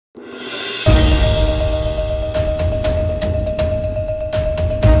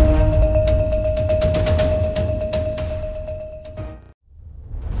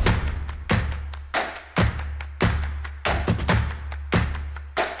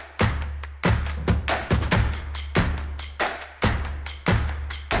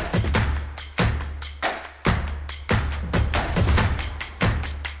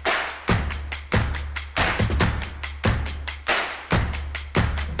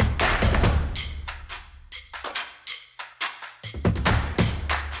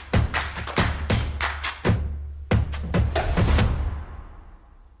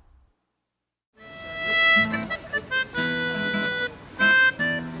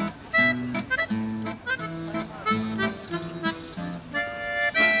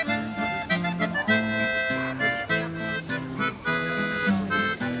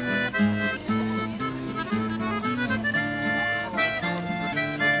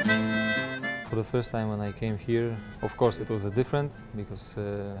the first time when I came here, of course it was a different, because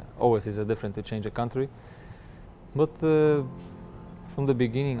always is a different to change a country. But from the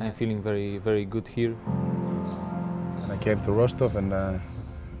beginning I'm feeling very, very good here. And I came to Rostov and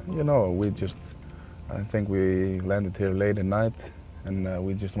you know, I think we landed here late at night and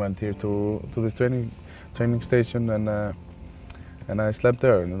we just went here to this training station and I slept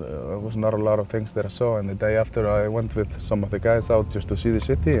there. And there was not a lot of things that I saw, and the day after I went with some of the guys out just to see the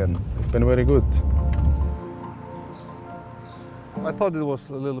city, and it's been very good. I thought it was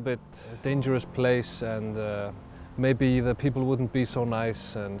a little bit dangerous place, and maybe the people wouldn't be so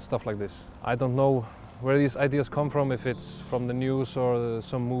nice and stuff like this. I don't know where these ideas come from, if it's from the news or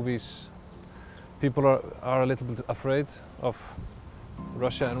some movies. People are a little bit afraid of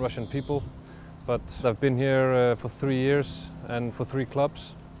Russia and Russian people. But I've been here for 3 years and for 3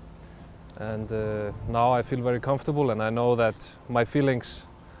 clubs, and now I feel very comfortable, and I know that my feelings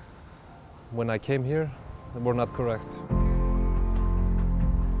when I came here were not correct.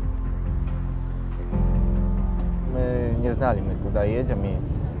 Мы не знали, куда едем, и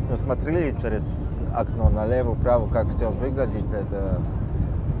смотрели через окно налево, вправо, как все выглядит.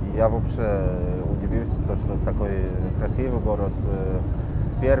 Я вообще удивился, что такой красивый город.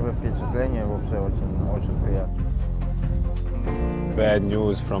 Первое впечатление вообще очень приятно. Bad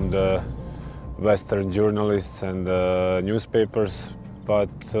news from the Western journalists and newspapers, but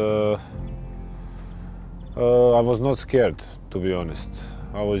I was not scared, to be honest.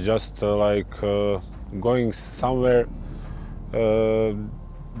 I was just going somewhere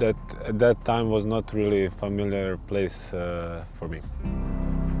that at that time was not really a familiar place for me.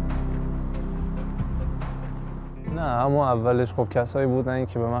 نه، اما اولش خب کسایی بودن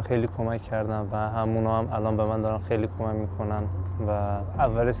که به من خیلی کمک کردن و همونا هم الان به من دارن خیلی کمک میکنن و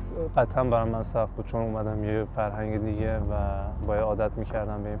اولش قطعا برای من سخت بود چون اومدم یه فرهنگ دیگه و باید عادت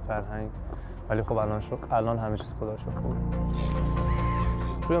میکردم به این فرهنگ، ولی خب الان همه چیز خدا شکر خوبه.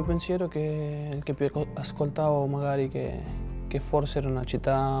 Primo pensiero che il che ascoltavo magari che forse era una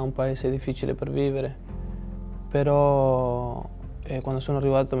città, un paese difficile per vivere, però quando sono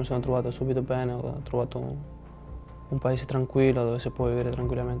arrivato mi sono trovato subito bene, ho trovato un paese tranquilo dove se può vivere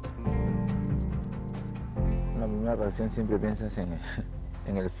tranquilamente. La primera reacción siempre piensas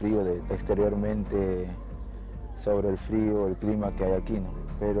en el frío, exteriormente sobre el frío, el clima que hay aquí, ¿no?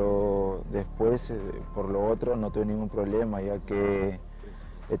 Pero después, por lo otro, no tuve ningún problema, ya que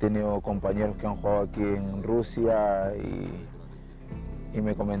he tenido compañeros que han jugado aquí en Rusia y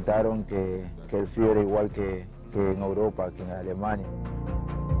me comentaron que el frío era igual que en Europa, que en Alemania.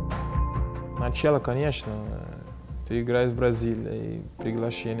 Начало, конечно, ты играешь в Бразилии, и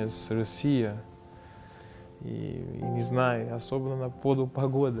приглашение с России, и не знаю, особенно на поводу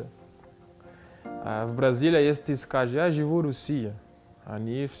погоды. А в Бразилии, если ты скажешь, я живу в России,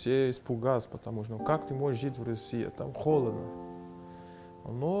 они все испугаются, потому что, ну как ты можешь жить в России, там холодно.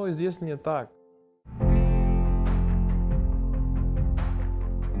 Но здесь не так.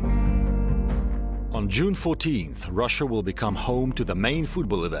 On June 14th, Russia will become home to the main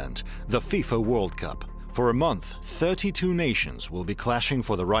football event, the FIFA World Cup. For a month, 32 nations will be clashing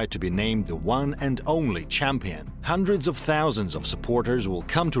for the right to be named the one and only champion. Hundreds of thousands of supporters will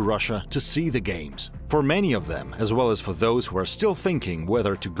come to Russia to see the games. For many of them, as well as for those who are still thinking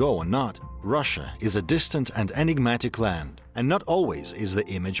whether to go or not, Russia is a distant and enigmatic land, and not always is the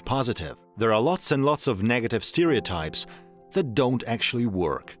image positive. There are lots and lots of negative stereotypes that don't actually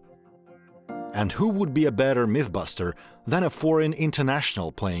work. And who would be a better mythbuster than a foreign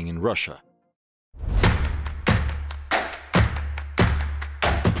international playing in Russia?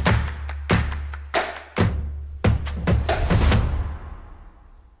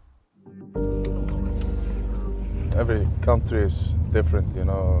 Every country is different, you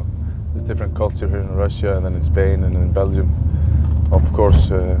know. There's different culture here in Russia and then in Spain and in Belgium. Of course,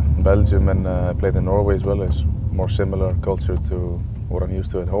 Belgium and I played in Norway as well is more similar culture to what I'm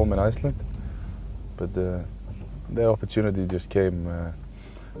used to at home in Iceland. But the opportunity just came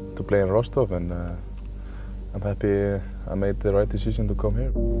to play in Rostov, and I'm happy I made the right decision to come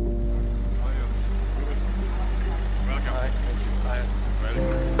here.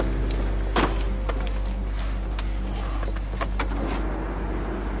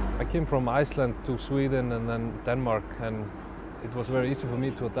 I came from Iceland to Sweden and then Denmark, and it was very easy for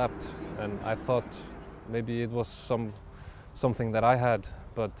me to adapt, and I thought maybe it was something that I had,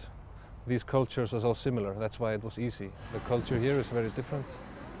 but these cultures are so similar, that's why it was easy. The culture here is very different,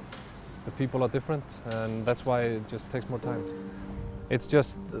 the people are different, and that's why it just takes more time. It's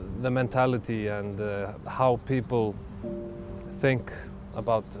just the mentality and how people think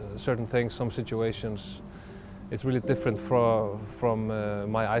about certain things, some situations. It's really different from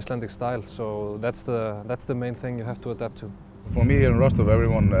my Icelandic style, so that's the main thing you have to adapt to. For me here in Rostov,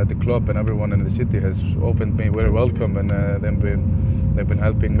 everyone at the club and everyone in the city has opened me very welcome, and they've been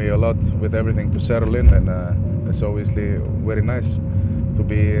helping me a lot with everything to settle in, and it's obviously very nice to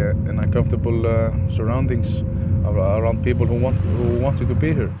be in uncomfortable surroundings around people who want you to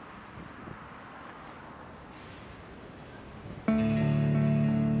be here.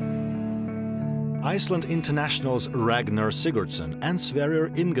 Iceland internationals Ragnar Sigurdsson and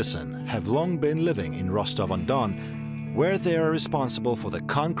Sverrir Ingason have long been living in Rostov-on-Don, where they are responsible for the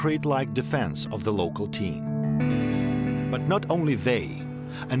concrete-like defense of the local team. But not only they.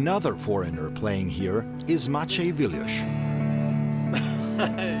 Another foreigner playing here is Maciej Wiljusz.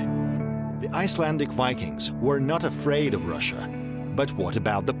 The Icelandic Vikings were not afraid of Russia. But what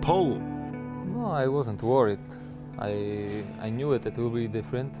about the Pole? No, I wasn't worried. I knew it will be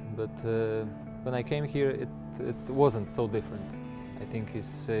different, but when I came here, it wasn't so different. I think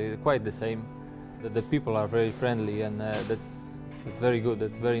it's quite the same. The people are very friendly, and that's very good.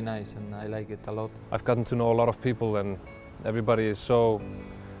 That's very nice, and I like it a lot. I've gotten to know a lot of people, and everybody is so,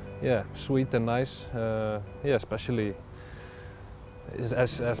 sweet and nice. Especially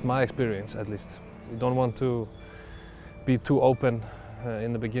as my experience, at least. You don't want to be too open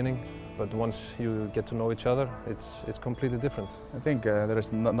in the beginning, but once you get to know each other, it's completely different. I think there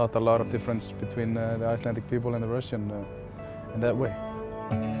is not a lot of difference between the Icelandic people and the Russian in that way.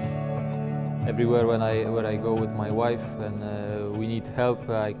 Everywhere where I go with my wife and we need help,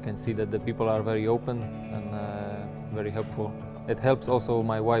 I can see that the people are very open and very helpful. It helps also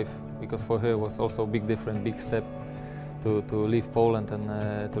my wife, because for her it was also a big step to leave Poland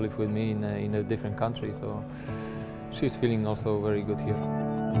and to live with me in a different country. So she's feeling also very good here.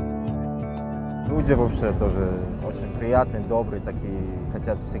 Люди вообще тоже очень приятные, добрые, такие,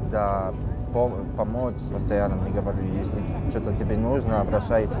 хотят всегда помочь. Постоянно мне говорили, если что-то тебе нужно,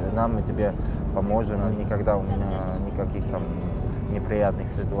 обращайся к нам, мы тебе поможем. Никогда у меня никаких там неприятных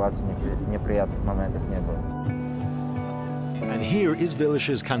ситуаций, неприятных моментов не было. And here is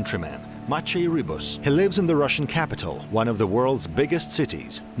Wiljusz's countryman, Maciej Rybus. He lives in the Russian capital, one of the world's biggest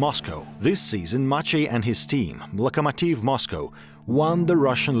cities, Moscow. This season, Maciej and his team, Lokomotiv Moscow, won the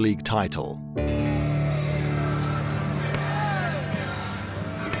Russian league title.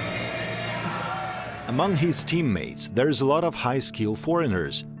 Among his teammates, there is a lot of high-skilled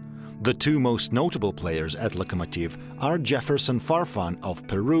foreigners. The two most notable players at Lokomotiv are Jefferson Farfan of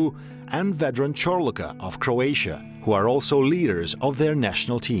Peru and Vedran Chorluka of Croatia, who are also leaders of their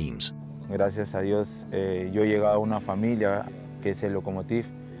national teams. Gracias a Dios, yo he llegado a una familia que es el Lokomotiv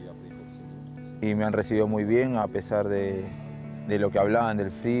y me han recibido muy bien a pesar de lo que hablaban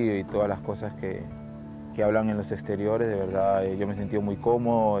del frío y todas las cosas que hablan en los exteriores. De verdad, yo me he sentido muy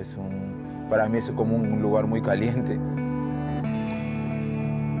cómodo, para mí es como un lugar muy caliente.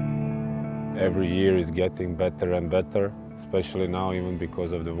 Every year is getting better and better, especially now, even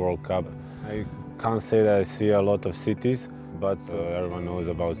because of the World Cup. I can't say that I see a lot of cities, but everyone knows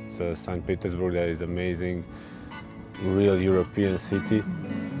about St. Petersburg. That is amazing, real European city.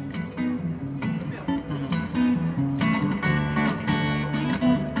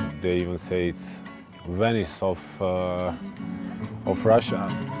 They even say it's Venice of Russia.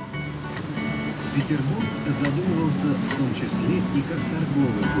 Петербург задумывался в том числе и как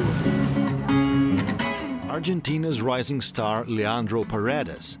торговый город. Argentina's rising star Leandro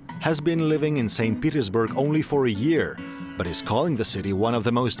Paredes has been living in St. Petersburg only for a year, but is calling the city one of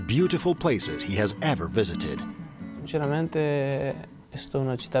the most beautiful places he has ever visited. Sinceramente è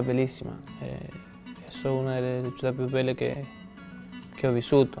una città bellissima, è una delle città più belle che ho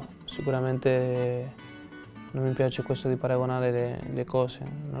vissuto. Sicuramente non mi piace questo di paragonare le cose,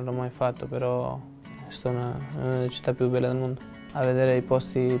 non l'ho mai fatto, però è una delle città più belle del mondo. A vedere i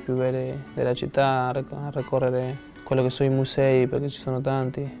posti più belli della città, a ricorrere quello che sono i musei, perché ci sono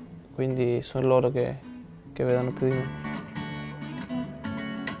tanti, quindi sono loro che vedono più di me.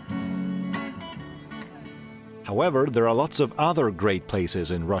 However, there are lots of other great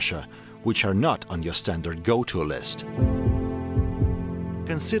places in Russia, which are not on your standard go-to list.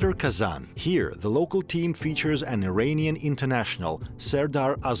 Consider Kazan. Here, the local team features an Iranian international,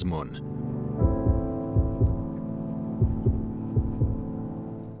 Serdar Azmun.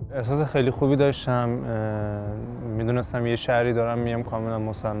 احساس خیلی خوبی داشتم. میدونستم یه شهری دارم میام کاملا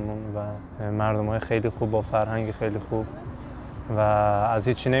مسلمان و مردمای خیلی خوب با فرهنگ خیلی خوب و از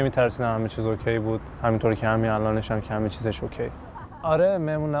هیچی نمیترسیدم. همه چیز اوکی بود، همینطوری که همین الانش هم که همه چیزش اوکی. آره،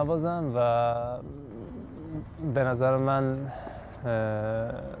 مهمون نوازم و به نظر من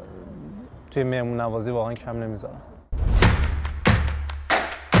توی مهمون نوازی واقعا کم نمیذارم.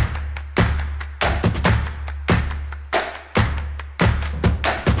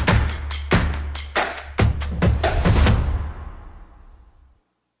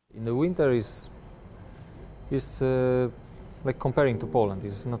 winter is like comparing to Poland.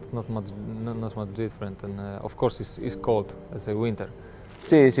 It's not much different, and of course it's cold as a winter.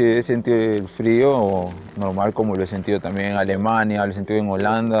 Sí, sí, he sentido el frío normal como lo he sentido también en Alemania, lo he sentido en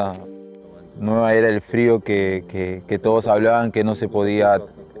Holanda. No era el frío que todos hablaban que no se podía,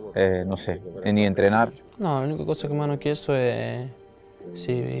 no sé, ni entrenar. No, l'unica cosa che mi hanno chiesto è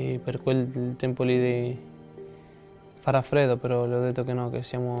sì, per quel tempo lì farà freddo, però le ho detto che no, che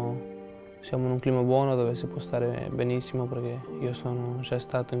siamo in un clima buono dove si può stare benissimo perché io sono già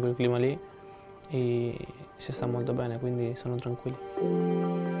stato in quel clima lì e si sta molto bene, quindi sono tranquilli.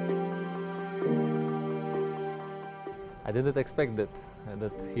 I didn't expect that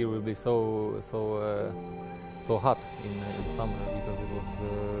here will be so hot in summer, because it was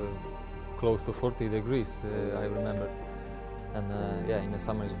close to 40 degrees, I remember. And yeah, in the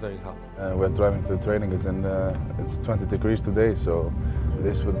summer it's very hot. When driving to the training it's 20 degrees today, so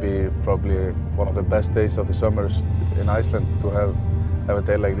this would be probably one of the best days of the summers in Iceland to have a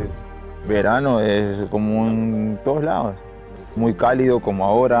day like this. Verano es como en todos lados, muy cálido como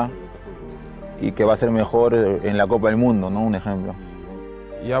ahora y que va a ser mejor en la Copa del Mundo, ¿no? Un ejemplo.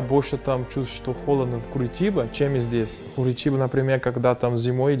 Я больше там чувствую, что холодно в Куритиба, чем здесь. В Куритиба, например, когда там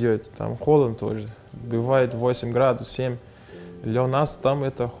зимой идет, там холодно тоже. Бывает 8 градусов, 7. Для нас там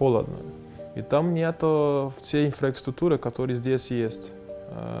это холодно. И там нету всей инфраструктуры, которая здесь есть,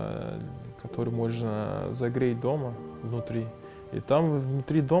 которую можно загреть дома внутри. И там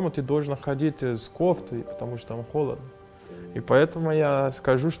внутри дома ты должен ходить с кофтой, потому что там холодно. И поэтому я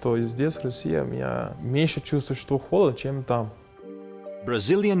скажу, что здесь, в России, у меня меньше чувствую, что холодно, чем там.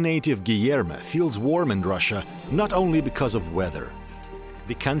 Brazilian native Guilherme feels warm in Russia not only because of weather.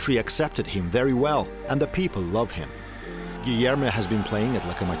 The country accepted him very well, and the people love him. Guilherme has been playing at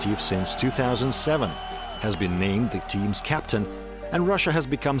Lokomotiv since 2007, has been named the team's captain, and Russia has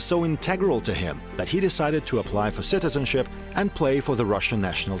become so integral to him that he decided to apply for citizenship and play for the Russian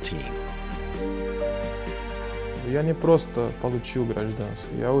national team. Я не просто получил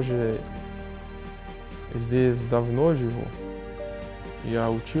гражданство, я уже здесь давно живу.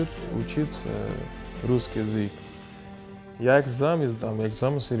 Я учиться русский язык. Я экзамен сдам,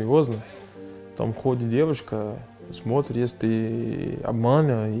 экзамен серьезно. Там ходит девушка, смотрит, если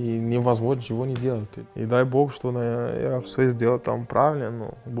обмана, и невозможно ничего не делать. И дай бог, что я все сделал там правильно,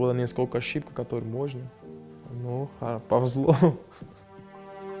 но было несколько ошибок, которые можно. Ну, повезло.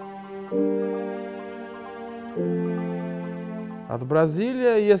 От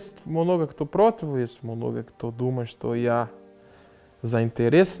Бразилии есть много кто против, есть много кто думает, что я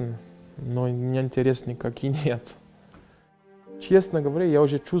заинтересован, но мне интерес никаких нет. Честно говоря, я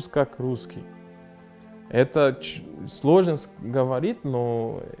уже чувствую как русский. Это сложно говорить,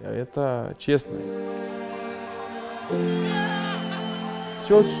 но это честно.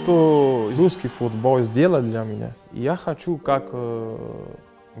 Все, что русский футбол сделал для меня, я хочу, как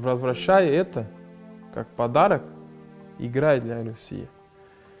возвращая это, как подарок, играть для России.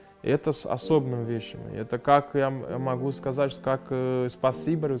 Это с особыми вещами. Это как я могу сказать, как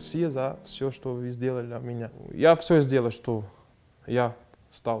спасибо России за все, что вы сделали для меня. Я все сделал, что я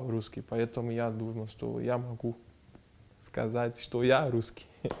стал русский, поэтому я думаю, что я могу сказать, что я русский.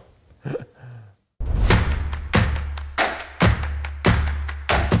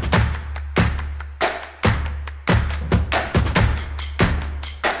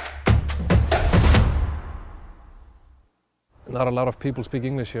 Not a lot of people speak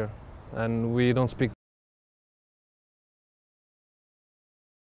English here, and we don't speak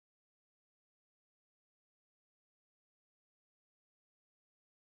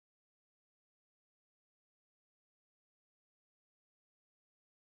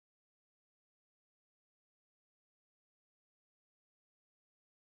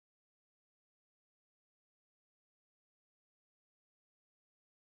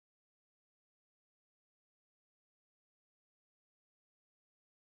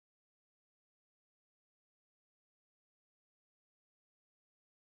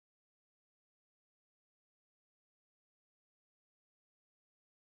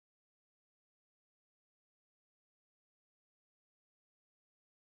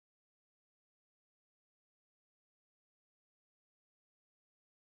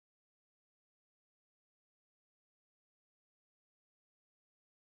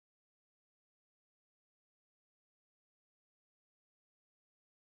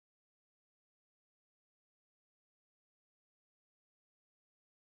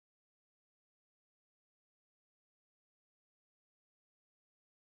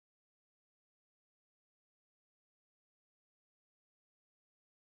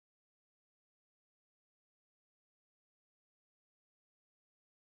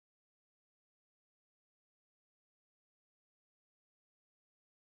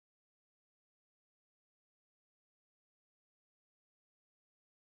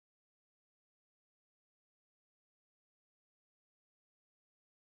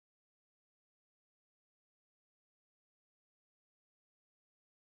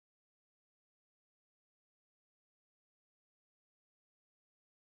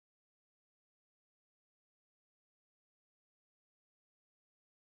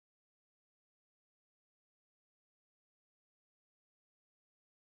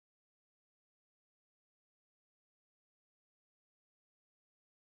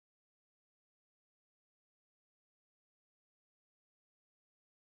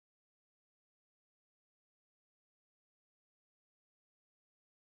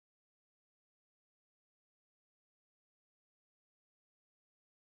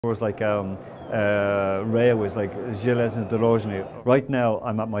Words like railways, like железные дорожные. Right now,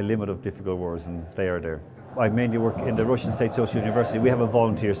 I'm at my limit of difficult words, and they are there. I mainly work in the Russian State Social University. We have a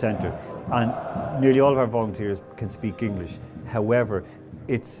volunteer centre, and nearly all of our volunteers can speak English. However,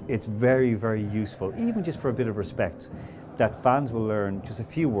 it's very, very useful, even just for a bit of respect, that fans will learn just a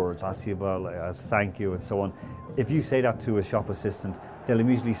few words, as thank you and so on. If you say that to a shop assistant, they'll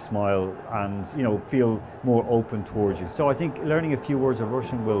immediately smile and feel more open towards you. So I think learning a few words of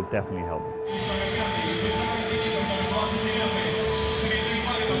Russian will definitely help.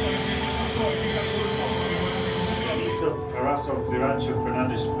 Tarasov, Viranchuk,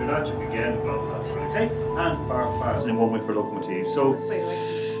 Fernandez, Viranchuk again, Belfast, and Farfaz in 1 week for Lokomotiv. So,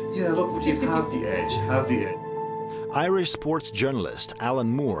 yeah, Lokomotiv have the edge, Irish sports journalist Alan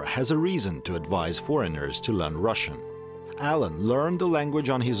Moore has a reason to advise foreigners to learn Russian. Alan learned the language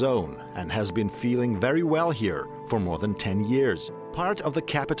on his own and has been feeling very well here for more than 10 years. Part of the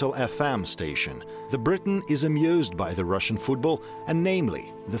Capital FM station, the Briton is amused by the Russian football and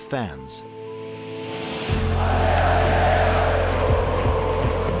namely the fans.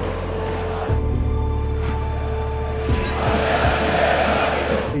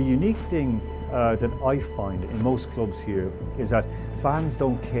 The unique thing that I find in most clubs here is that fans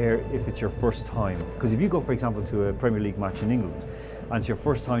don't care if it's your first time. Because if you go, for example, to a Premier League match in England and it's your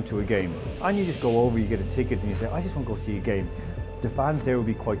first time to a game and you just go over, you get a ticket and you say, I just want to go see a game, the fans there will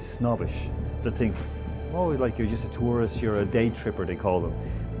be quite snobbish. They'll think, oh, like you're just a tourist, you're a day tripper, they call them.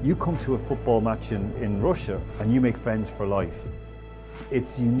 You come to a football match in Russia and you make friends for life.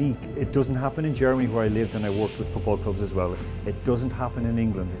 It's unique. It doesn't happen in Germany, where I lived and I worked with football clubs as well. It doesn't happen in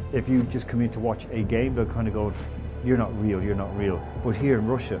England. If you just come in to watch a game, they'll kind of go, you're not real, you're not real. But here in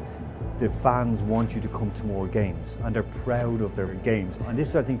Russia, the fans want you to come to more games and they're proud of their games. And this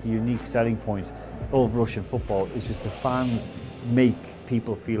is, I think, the unique selling point of Russian football, is just the fans make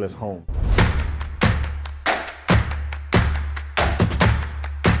people feel at home.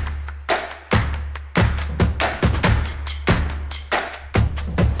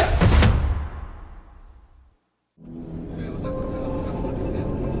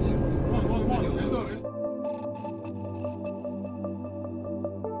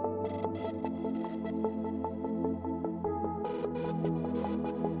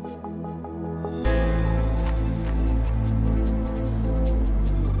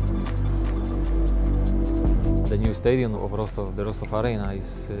 The new stadium of Rostov, the Rostov Arena,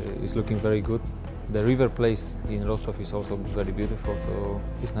 is looking very good. The river place in Rostov is also very beautiful, so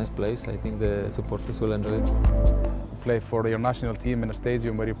it's a nice place. I think the supporters will enjoy it. Play for your national team in a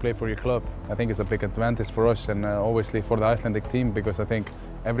stadium where you play for your club, I think it's a big advantage for us, and obviously for the Icelandic team, because I think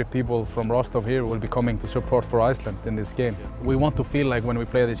every people from Rostov here will be coming to support for Iceland in this game. We want to feel like when we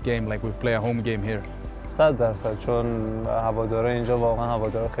play this game, like we play a home game here. 100% چون هواداره اینجا واقعا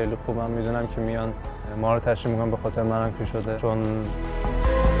هواداره خیلی خوبم، میدونم که میان ما رو تشویق میکنن، به خاطر منم که شده، چون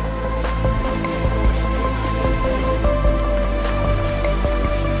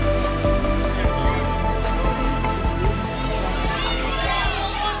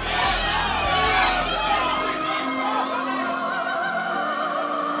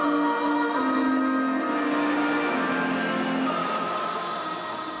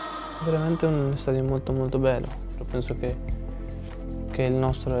Veramente un stadio molto bello, penso che il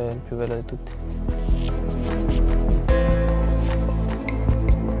nostro è il più bello di tutti.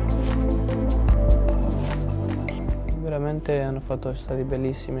 Veramente hanno fatto stadi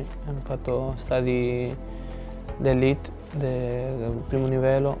bellissimi, hanno fatto stadi d'elite, del primo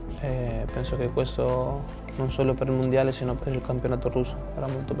livello, e penso che questo non solo per il mondiale sino per il campionato russo sarà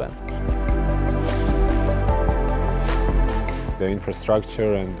molto bello. The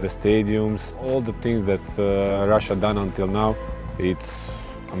infrastructure and the stadiums, all the things that Russia done until now, it's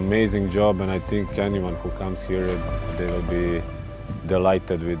amazing job, and I think anyone who comes here, they will be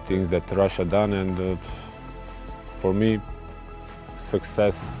delighted with things that Russia done, and for me,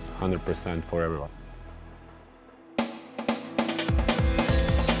 success 100% for everyone.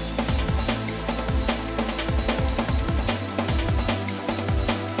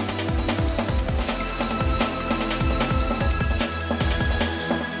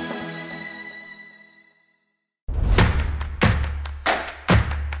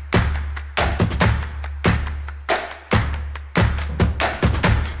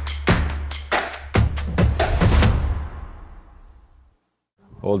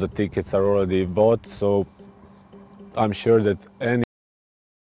 All the tickets are already bought, so I'm sure that any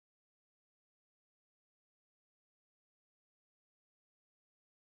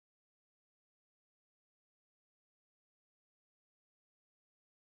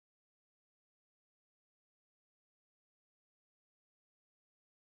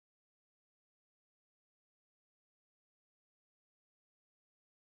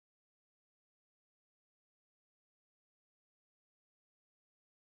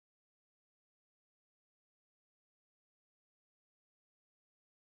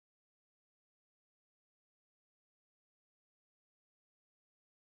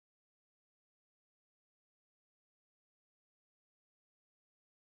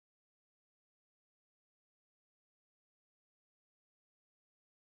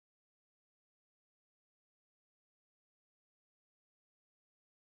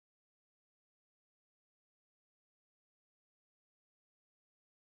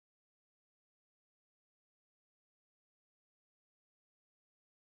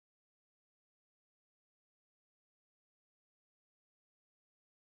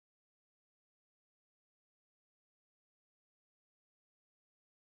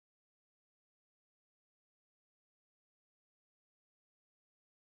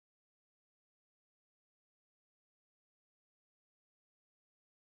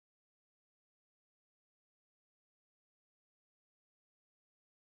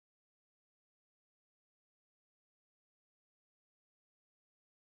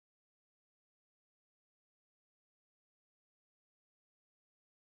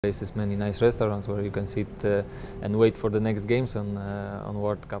Places many nice restaurants where you can sit and wait for the next games on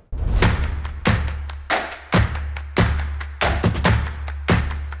World Cup.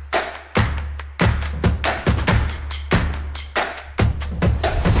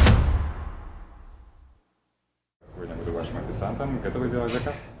 Сегодня буду вашим официантом. Готовы сделать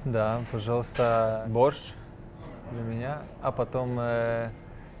заказ? Да, пожалуйста, борщ для меня, а потом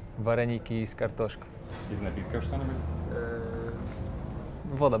вареники с картошкой. Из напитков что-нибудь?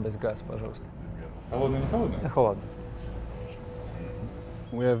 Вода без газа, пожалуйста. Холодно, не холодно? Холодно.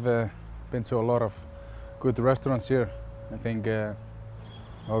 We have been to a lot of good restaurants here. I think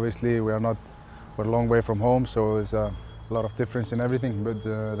obviously we're a long way from home, so there's a lot of difference in everything. But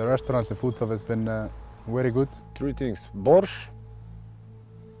the restaurants, the food has been very good. Three things: borщ.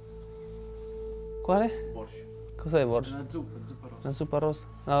 Quale? Borщ. Cos'è borщ? Una zuppa rossa. Una zuppa rossa?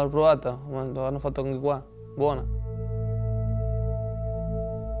 L'ho provata, ma l'hanno fatto anche qua. Buona.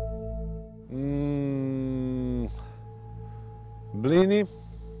 Blini.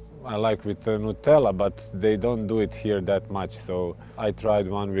 I like with Nutella, but they don't do it here that much. So I tried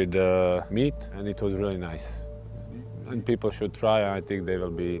one with meat, and it was really nice. And people should try. I think it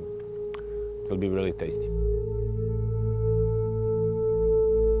will be really tasty.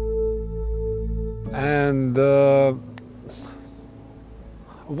 And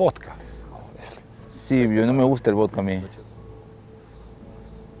vodka, obviously. Sí, yo no me gusta el vodka a mí.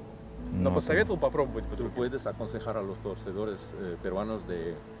 ¿No посоветовал попробовать? ¿Tú puedes aconsejar a los torcedores peruanos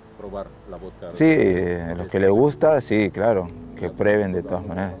de probar la vodka? Sí, los que les gusta, sí, claro, que prueben de todas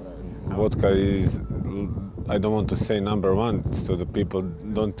maneras. Vodka is, I don't want to say number one, so the people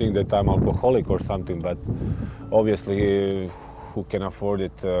don't think that I'm alcoholic or something, but obviously who can afford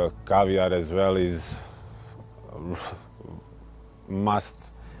it, caviar as well is must.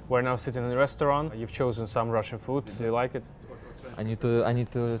 We're now sitting in a restaurant. You've chosen some Russian food. Do you like it? I need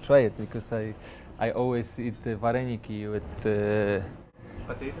to try it because I always eat vareniki with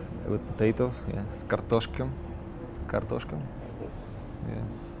potatoes, yeah, с картошкой. Yeah,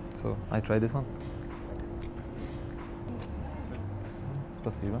 so I try this one.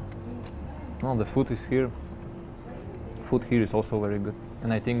 Спасибо. No, the food is here. Food here is also very good,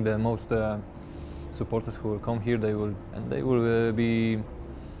 and I think the most supporters who will come here, they will be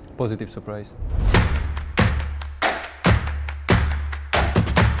positive surprised.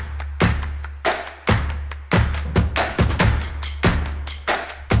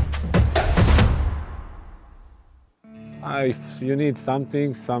 If you need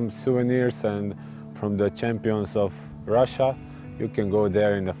something, some souvenirs and from the champions of Russia, you can go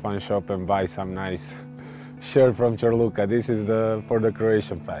there in the fun shop and buy some nice shirt from Chorluka. This is for the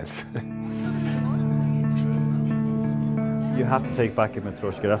Croatian fans. You have to take back a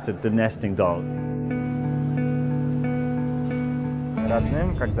Matryoshka, that's the nesting doll.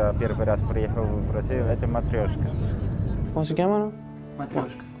 Родным, когда первый раз приехал в Россию, это матрешка. Come si chiamano?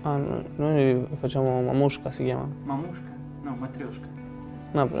 Matryoshka. Ah, noi facciamo mamushka si chiama. Mamushka? No, matryoshka.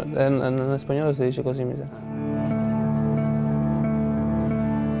 No, in spagnolo si dice così, mi sa.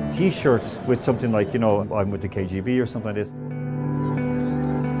 T-shirts with something like, you know, I'm with the KGB or something like this.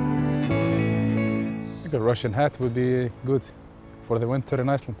 I think a Russian hat would be good for the winter in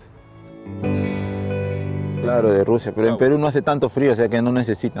Iceland. Claro, de Rusia, pero en Perú no hace tanto frío, o sea que no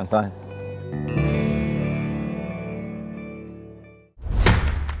necesitan, ¿sabes?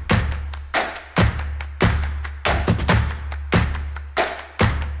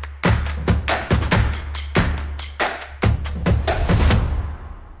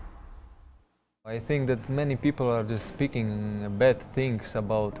 I think that many people are just speaking bad things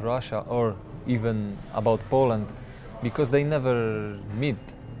about Russia or even about Poland because they never meet,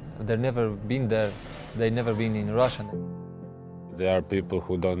 they've never been there, they've never been in Russia. There are people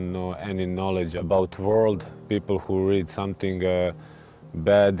who don't know any knowledge about world, people who read something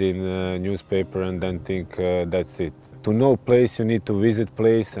bad in a newspaper and then think that's it. To know place, you need to visit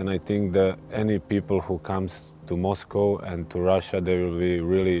place, and I think that any people who comes to Moscow and to Russia, they will be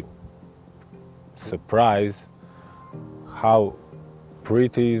really surprised how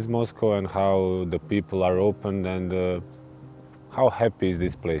pretty is Moscow and how the people are open and how happy is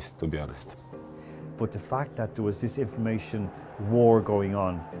this place, to be honest. But the fact that there was this information war going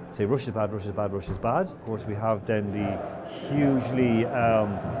on, say Russia's bad, Russia's bad, Russia's bad. Of course, we have then the hugely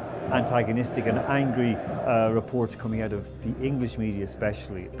antagonistic and angry reports coming out of the English media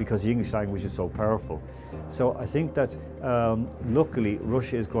especially, because the English language is so powerful. So I think that luckily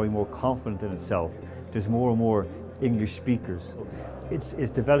Russia is growing more confident in itself. There's more and more English speakers.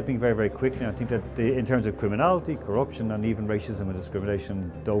 It's developing very, very quickly, and I think that in terms of criminality, corruption and even racism and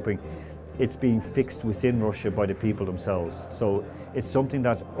discrimination, doping, it's being fixed within Russia by the people themselves. So it's something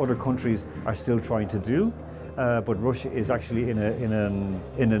that other countries are still trying to do, but Russia is actually in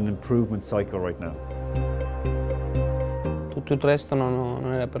an improvement cycle right now. Tutto il resto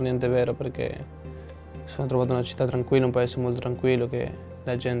non era per niente vero, perché sono trovato una città tranquilla, un paese molto tranquillo, che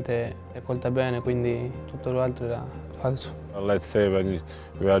la gente è accolta bene, quindi tutto l'altro era falso. Let's say when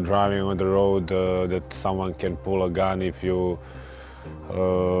we are driving on the road that someone can pull a gun if you,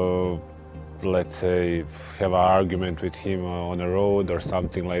 let's say, have an argument with him on the road or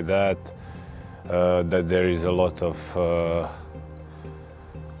something like that, that there is a lot of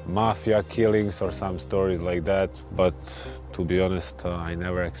mafia killings or some stories like that, but to be honest, I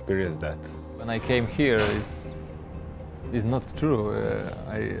never experienced that. When I came here, it's not true.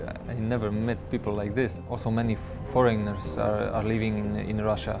 I never met people like this. Also, many foreigners are living in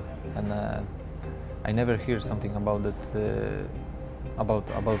Russia, and I never hear something about that, about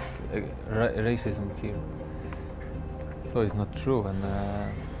racism here. So it's not true, and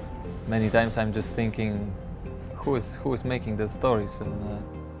many times I'm just thinking, who is making the stories, and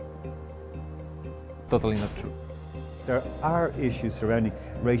totally not true. There are issues surrounding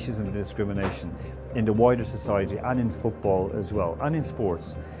racism and discrimination in the wider society and in football as well, and in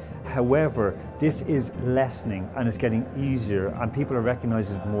sports. However, this is lessening and it's getting easier, and people are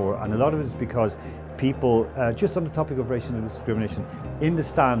recognising it more, and a lot of it is because people, just on the topic of racial discrimination, in the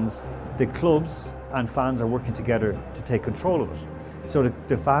stands, the clubs and fans are working together to take control of it. So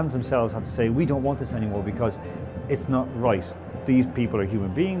the fans themselves have to say, we don't want this anymore because it's not right. These people are human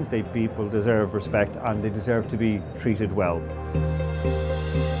beings, people deserve respect, and they deserve to be treated well.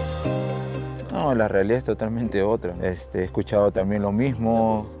 No, la realidad es totalmente otra. He escuchado también lo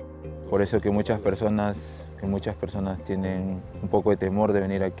mismo, por eso que muchas personas tienen un poco de temor de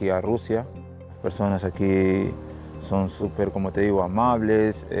venir aquí a Rusia. Las personas aquí son súper, como te digo,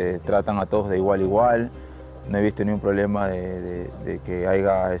 amables, tratan a todos de igual a igual. No he visto ningún problema de que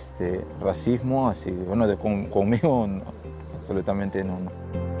haya racismo, así bueno, conmigo no, assolutamente no.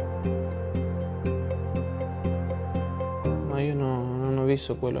 Ma io non ho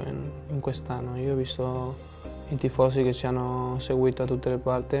visto quello in quest'anno, io ho visto i tifosi che ci hanno seguito da tutte le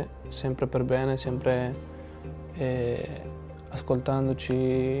parti, sempre per bene, sempre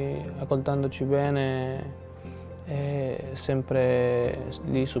ascoltandoci bene, sempre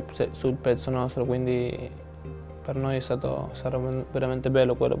lì sul pezzo nostro, quindi per noi sarà veramente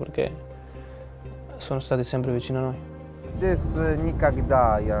bello quello, perché sono stati sempre vicino a noi. Здесь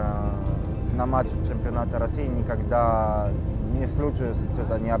никогда я на матче чемпионата России никогда не случилось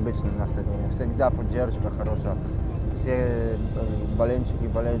что-то необычное на стадионе. Всегда поддержка хорошая. Все болельщики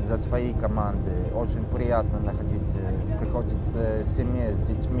болеют за свои команды. Очень приятно находиться. Приходит семья с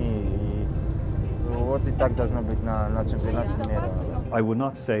детьми. И вот и так должно быть на чемпионате мира. I would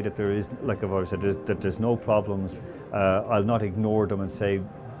not say that there is, like I've always said, that there's no problems. I'll not ignore them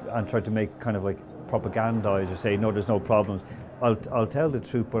and try to make kind of like propagandize or say no, there's no problems. I'll tell the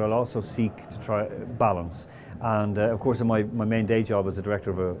truth, but I'll also seek to try balance. And of course, in my main day job as a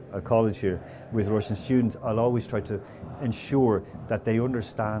director of a college here with Russian students, I'll always try to ensure that they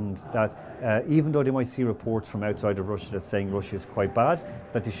understand that even though they might see reports from outside of Russia that's saying Russia is quite bad,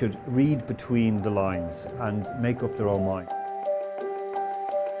 that they should read between the lines and make up their own mind.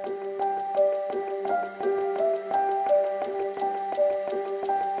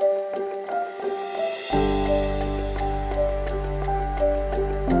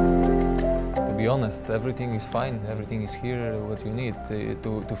 To be honest, everything is fine, everything is here, what you need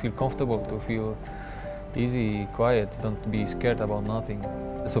to feel comfortable, to feel easy, quiet, don't be scared about nothing.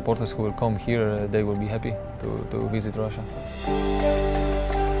 The supporters who will come here, they will be happy to visit Russia.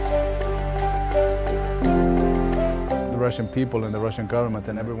 The Russian people and the Russian government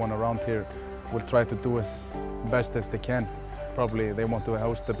and everyone around here will try to do as best as they can. Probably they want to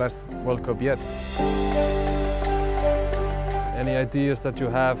host the best World Cup yet. Any ideas that you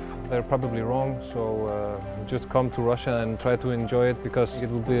have, they're probably wrong, so just come to Russia and try to enjoy it, because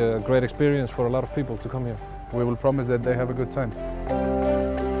it will be a great experience for a lot of people to come here. We will promise that they have a good time.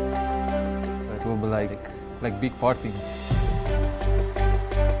 It will be like big party.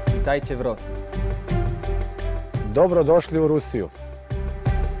 Witajcie w Rosji. Dobro došli u Rusiju.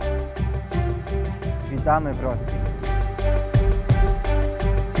 Witamy w Rosji.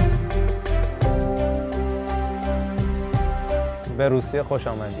 به روسیه خوش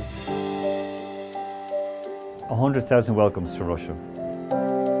آمدید. 100,000 welcomes to Russia.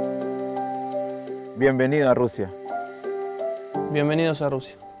 Bienvenido a Rusia. Bienvenidos a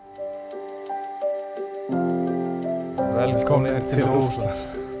Rusia. Välkommen till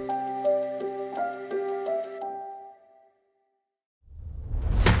Rusland.